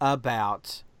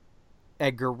about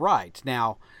Edgar Wright.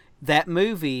 Now, that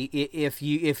movie, if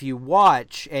you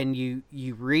watch and you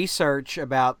research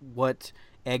about what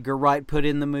Edgar Wright put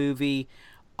in the movie,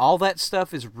 all that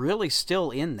stuff is really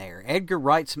still in there.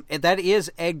 That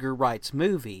is Edgar Wright's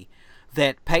movie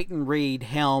that Peyton Reed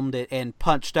helmed and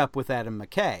punched up with Adam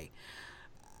McKay.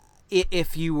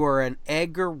 If you were an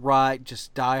Edgar Wright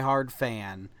just diehard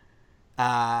fan,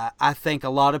 I think a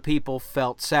lot of people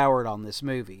felt soured on this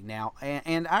movie. Now,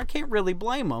 and I can't really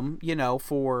blame them,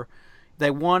 for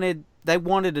they wanted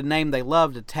a name they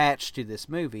loved attached to this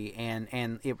movie,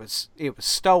 and it was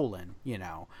stolen,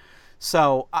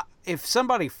 So if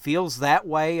somebody feels that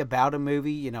way about a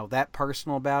movie, that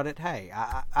personal about it, hey,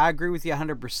 I agree with you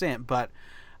 100%. But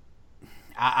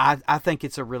I think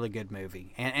it's a really good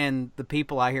movie, and the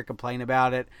people I hear complain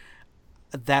about it,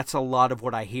 that's a lot of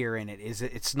what I hear in it. Is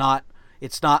it's not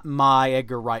my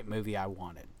Edgar Wright movie I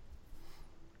wanted.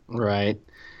 Right.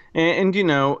 And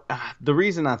the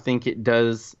reason I think it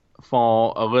does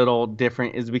fall a little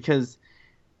different is because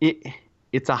it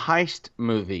it's a heist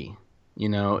movie.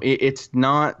 It's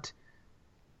not.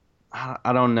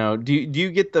 I don't know. Do you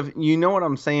get you know what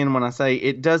I'm saying when I say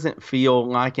it doesn't feel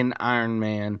like an Iron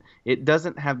Man? It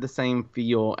doesn't have the same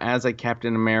feel as a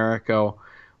Captain America,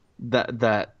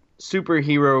 that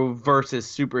superhero versus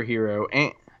superhero.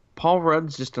 And Paul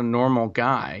Rudd's just a normal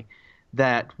guy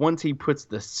that once he puts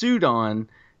the suit on,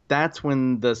 that's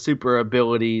when the super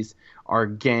abilities are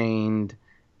gained.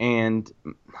 And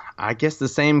I guess the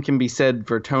same can be said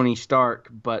for Tony Stark,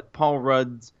 but Paul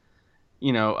Rudd's,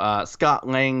 Scott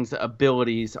Lang's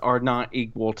abilities are not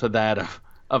equal to that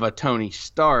of a Tony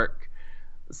Stark.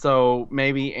 So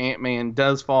maybe Ant-Man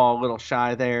does fall a little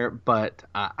shy there, but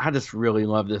I just really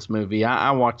love this movie. I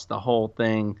watched the whole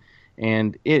thing,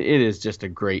 and it is just a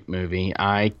great movie.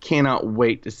 I cannot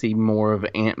wait to see more of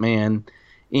Ant-Man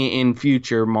in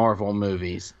future Marvel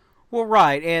movies. Well,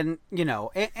 right, and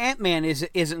Ant-Man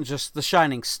isn't just the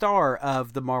shining star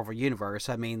of the Marvel universe.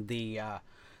 I mean, the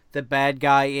bad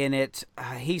guy in it,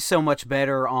 he's so much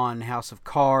better on House of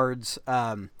Cards.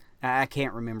 I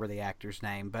can't remember the actor's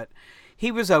name, but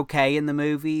he was okay in the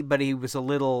movie, but he was a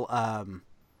little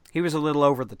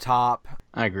over the top.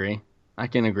 I agree. I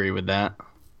can agree with that.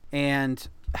 And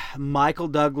Michael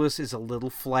Douglas is a little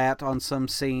flat on some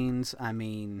scenes. I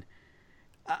mean,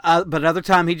 but other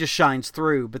time he just shines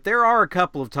through. But there are a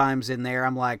couple of times in there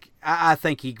I'm like, I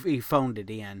think he phoned it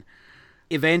in.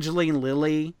 Evangeline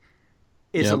Lilly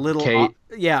is a little Kate.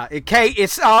 Kate.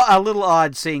 It's a little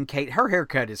odd seeing Kate. Her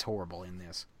haircut is horrible in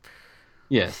this.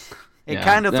 Yes. It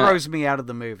kind of throws me out of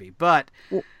the movie, but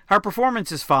her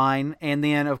performance is fine. And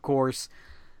then, of course,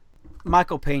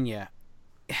 Michael Pena,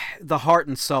 the heart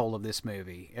and soul of this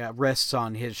movie, rests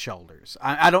on his shoulders.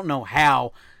 I don't know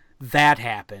how that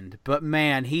happened, but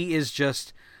man, he is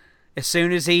just, as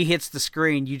soon as he hits the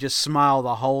screen, you just smile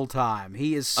the whole time.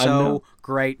 He is so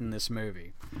great in this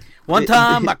movie. One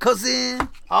time, my cousin,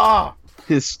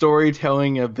 his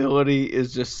storytelling ability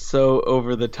is just so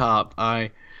over the top.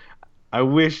 I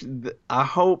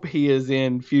hope he is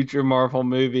in future Marvel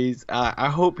movies. I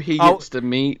hope he gets to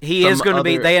meet. He is going to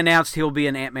be. They announced he'll be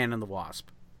in Antman and the Wasp.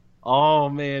 Oh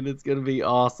man, it's going to be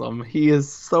awesome. He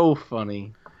is so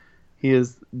funny. He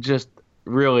is just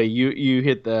really, you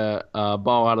hit the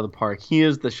ball out of the park. He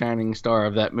is the shining star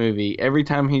of that movie. Every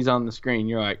time he's on the screen,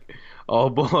 you're like, oh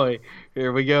boy,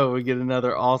 here we go. We get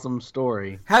another awesome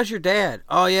story. How's your dad?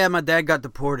 Oh yeah, my dad got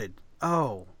deported.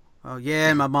 Oh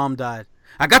yeah, my mom died.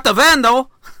 I got the van, though.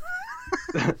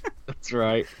 That's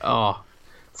right. Oh,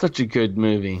 such a good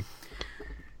movie.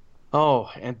 Oh,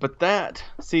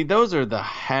 those are the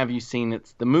have you seen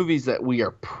it's the movies that we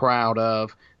are proud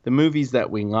of, the movies that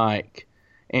we like.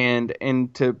 And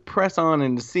to press on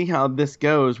and to see how this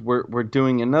goes, we're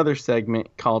doing another segment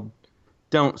called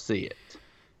Don't See It.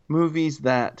 Movies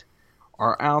that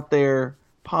are out there,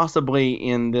 possibly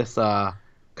in this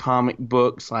comic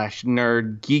book /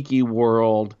 nerd geeky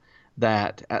world,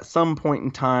 that at some point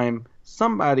in time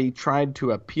somebody tried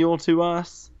to appeal to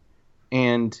us,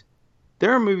 and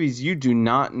there are movies you do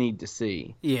not need to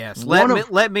see. Yes,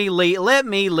 let me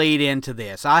lead into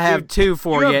this. I have two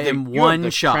for you in one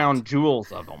shot. Crown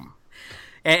jewels of them.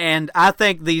 And I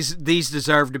think these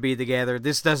deserve to be together.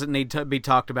 This doesn't need to be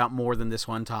talked about more than this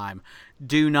one time.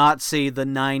 Do not see the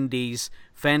 90s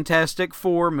Fantastic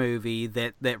Four movie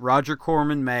that Roger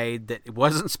Corman made that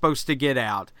wasn't supposed to get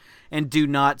out. And do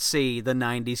not see the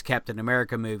 90s Captain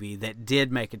America movie that did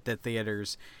make it to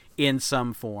theaters in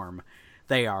some form.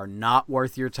 They are not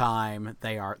worth your time.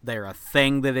 They're a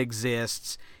thing that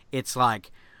exists. It's like,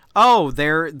 oh,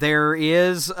 there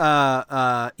is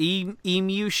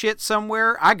emu shit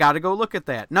somewhere. I got to go look at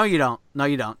that. No, you don't.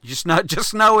 Just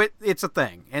know it's a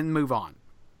thing and move on.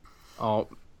 Oh,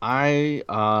 I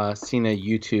seen a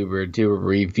YouTuber do a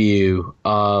review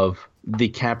of the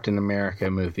Captain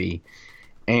America movie.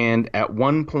 And at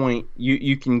one point,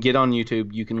 you can get on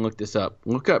YouTube, you can look this up.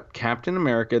 Look up Captain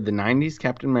America, the 90s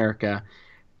Captain America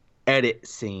edit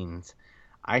scenes.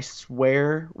 I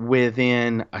swear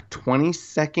within a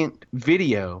 20-second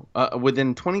video,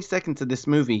 within 20 seconds of this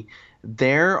movie,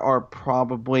 there are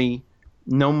probably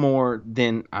no more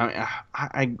than,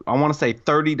 I want to say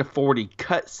 30 to 40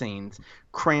 cut scenes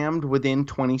crammed within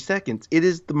 20 seconds. It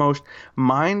is the most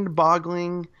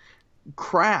mind-boggling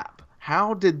crap.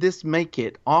 how did this make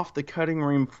it off the cutting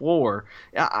room floor?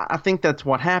 I think that's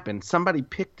what happened. Somebody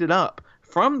picked it up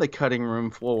from the cutting room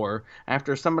floor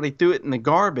after somebody threw it in the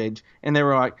garbage, and they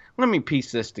were like, let me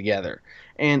piece this together.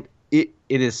 And it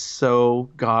is so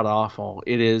god awful.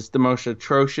 It is the most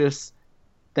atrocious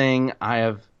thing I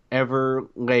have ever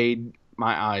laid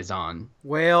my eyes on.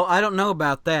 Well, I don't know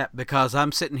about that because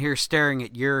I'm sitting here staring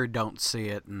at your Don't See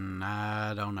It, and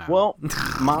I don't know. Well,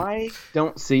 my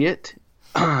Don't See It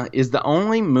is the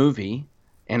only movie,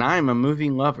 and I am a movie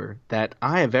lover, that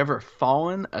I have ever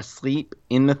fallen asleep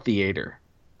in the theater.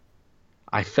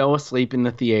 I fell asleep in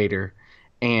the theater,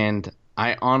 and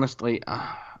I honestly,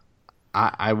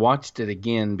 I watched it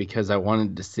again because I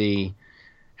wanted to see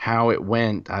how it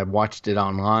went. I watched it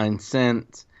online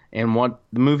since, and what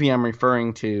the movie I'm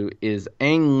referring to is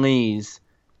Ang Lee's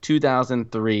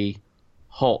 2003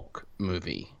 Hulk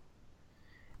movie.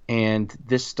 And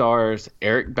this stars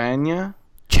Eric Bana,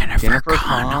 Jennifer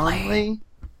Connelly,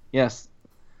 yes,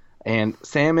 and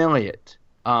Sam Elliott.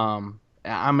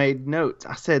 I made notes.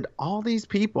 I said all these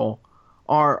people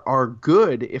are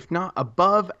good, if not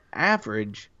above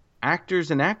average,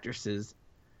 actors and actresses.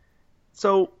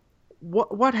 So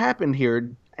what happened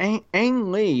here?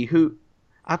 Ang Lee, who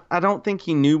I don't think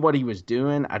he knew what he was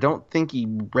doing. I don't think he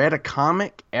read a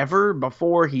comic ever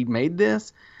before he made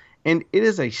this. And it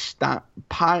is a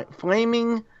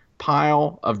flaming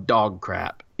pile of dog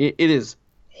crap. It is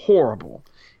horrible.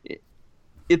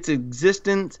 Its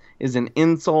existence is an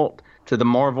insult to the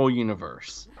Marvel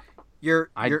Universe. You're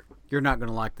not going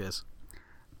to like this.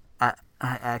 I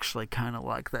actually kind of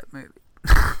like that movie.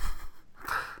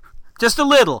 Just a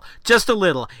little.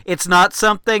 It's not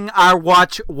something I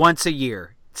watch once a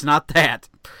year. It's not that.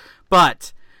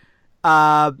 But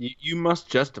you must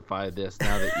justify this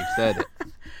now that you've said it.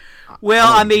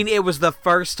 Well, I mean, it was the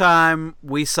first time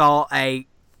we saw a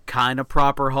kind of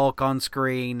proper Hulk on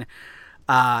screen.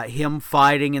 Him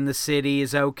fighting in the city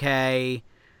is okay.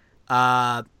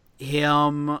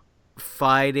 Him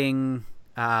fighting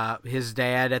his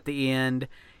dad at the end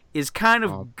is kind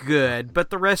of good, but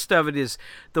the rest of it is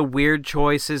the weird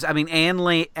choices. I mean, Ang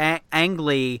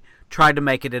Lee tried to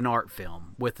make it an art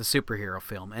film with the superhero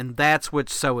film, and that's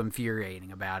what's so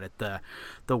infuriating about it.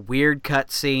 The weird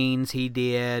cut scenes he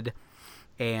did,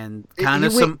 and kind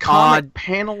of some odd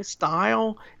panel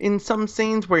style in some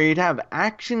scenes where you'd have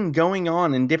action going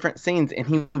on in different scenes, and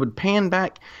he would pan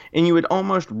back, and you would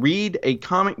almost read a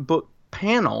comic book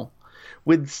panel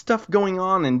with stuff going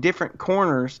on in different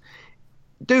corners.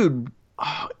 Dude,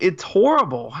 it's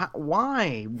horrible.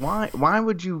 Why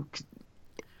would you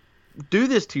do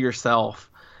this to yourself?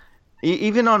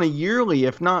 Even on a yearly,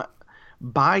 if not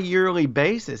bi-yearly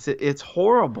basis, it's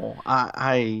horrible.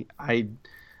 I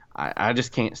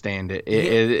just can't stand it.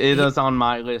 It is on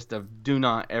my list of do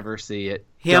not ever see it.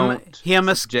 Him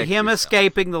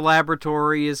escaping the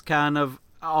laboratory is kind of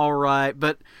all right,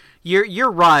 but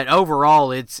you're right.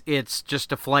 Overall, it's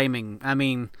just a flaming. I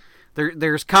mean,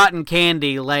 there's cotton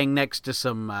candy laying next to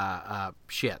some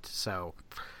shit. So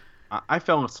I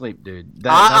fell asleep, dude.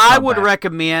 I would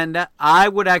recommend. I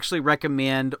would actually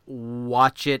recommend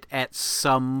watch it at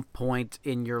some point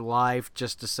in your life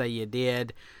just to say you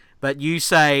did. But you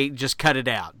say just cut it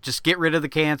out. Just get rid of the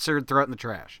cancer and throw it in the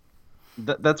trash.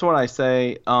 That's what I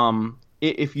say.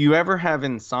 If you ever have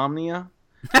insomnia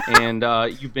and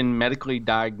you've been medically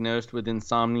diagnosed with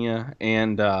insomnia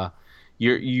and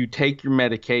you take your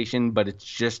medication, but it's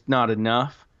just not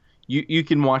enough, you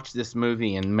can watch this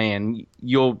movie and man,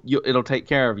 it'll take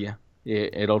care of you.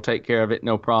 It'll take care of it,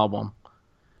 no problem.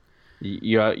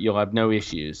 You'll have no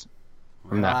issues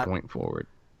from that point forward.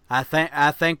 I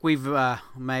think we've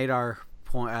made our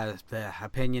point,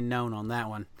 opinion known on that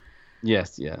one.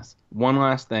 Yes. One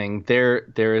last thing. There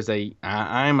is I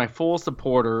am a full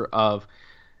supporter of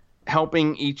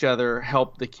helping each other,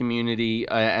 help the community,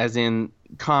 as in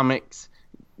comics,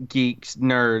 geeks,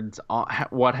 nerds,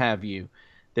 what have you.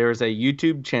 There is a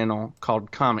YouTube channel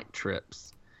called Comic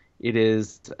Trips. It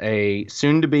is a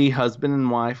soon-to-be husband and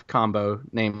wife combo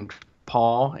named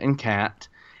Paul and Kat,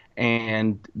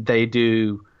 and they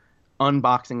do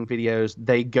unboxing videos.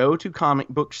 They go to comic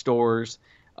book stores.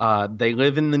 They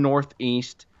live in the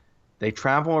Northeast. They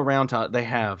travel around. They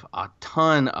have a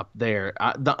ton up there.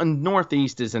 The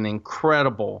Northeast is an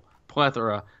incredible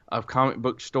plethora of comic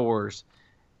book stores.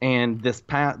 And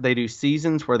they do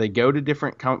seasons where they go to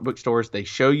different comic book stores. They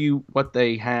show you what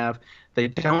they have. They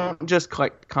don't just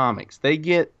collect comics. They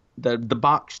get the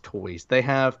box toys. They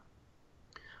have,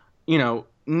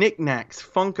 knickknacks,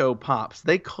 Funko Pops.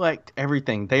 They collect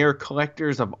everything. They are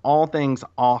collectors of all things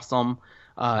awesome,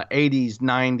 80s,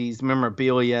 90s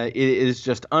memorabilia. It is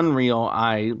just unreal.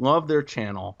 I love their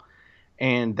channel.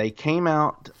 and they came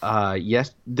out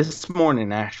this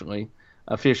morning actually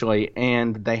officially,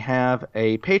 and they have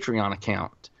a Patreon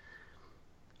account.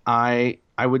 I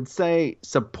would say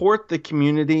support the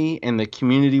community, and the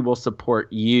community will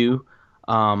support you.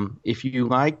 If you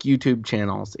like YouTube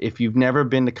channels, if you've never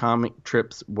been to Comic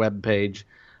Trip's webpage,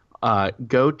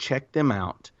 go check them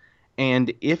out.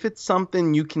 And if it's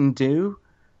something you can do,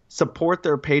 support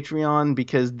their Patreon,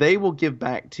 because they will give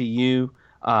back to you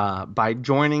by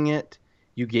joining it.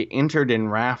 You get entered in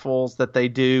raffles that they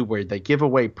do where they give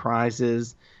away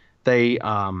prizes. They,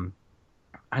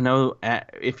 I know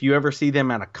if you ever see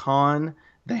them at a con,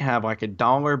 they have like a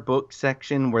dollar book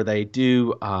section where they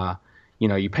do,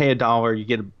 you pay $1, you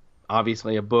get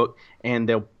obviously a book, and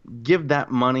they'll give that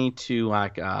money to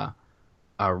like a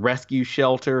rescue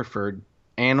shelter for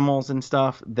animals and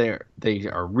stuff. They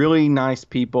are really nice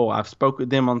people. I've spoke with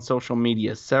them on social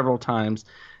media several times.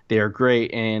 They are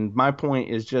great, and my point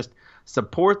is just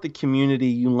support the community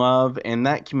you love, and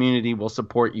that community will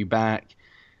support you back.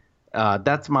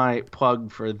 That's my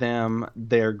plug for them.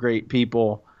 They're great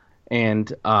people,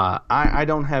 and I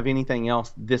don't have anything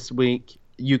else this week.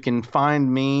 You can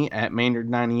find me at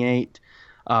Maynard98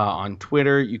 on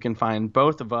Twitter. You can find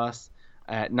both of us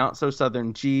at Not So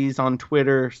Southern G's on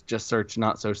Twitter. Just search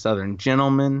Not So Southern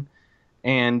Gentlemen.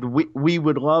 And we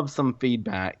would love some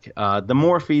feedback. The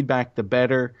more feedback, the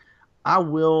better. I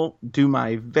will do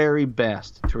my very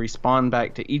best to respond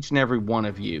back to each and every one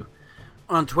of you.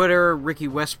 On Twitter, Ricky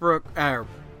Westbrook,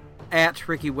 at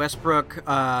Ricky Westbrook.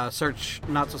 Search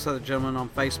Not So Southern Gentlemen on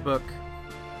Facebook.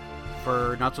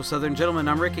 For Not So Southern Gentlemen,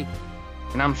 I'm Ricky.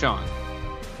 And I'm Sean.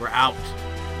 We're out.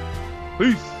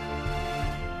 Peace.